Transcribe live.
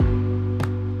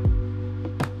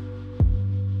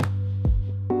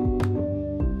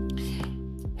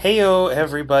Heyo,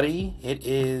 everybody. It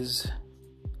is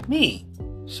me,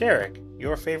 Sherrick,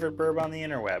 your favorite burb on the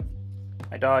interweb.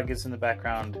 My dog is in the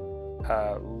background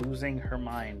losing her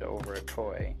mind over a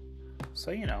toy.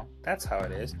 So, that's how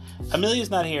it is. Amelia's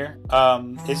not here.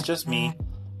 It's just me.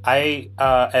 I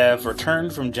have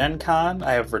returned from Gen Con.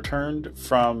 I have returned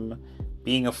from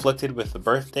being afflicted with the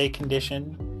birthday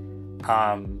condition.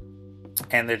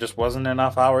 And there just wasn't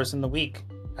enough hours in the week.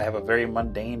 I have a very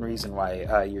mundane reason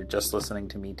why you're just listening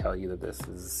to me tell you that this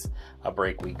is a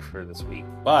break week for this week.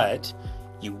 But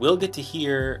you will get to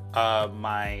hear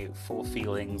my full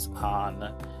feelings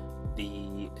on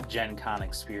the Gen Con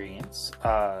experience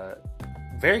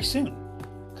very soon.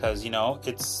 Because,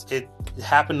 it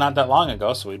happened not that long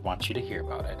ago, so we'd want you to hear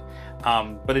about it.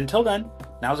 But until then,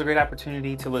 now's a great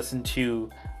opportunity to listen to,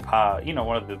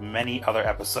 one of the many other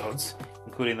episodes,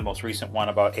 including the most recent one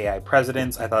about AI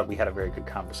presidents. I thought we had a very good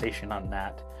conversation on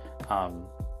that.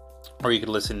 Or you could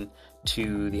listen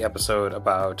to the episode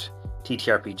about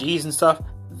TTRPGs and stuff.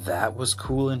 That was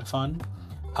cool and fun.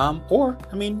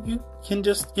 You can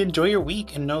just enjoy your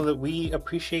week and know that we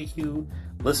appreciate you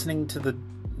listening to the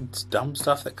dumb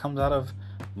stuff that comes out of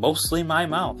mostly my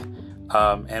mouth.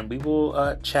 And we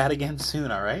will chat again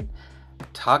soon, all right?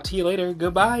 Talk to you later.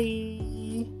 Goodbye.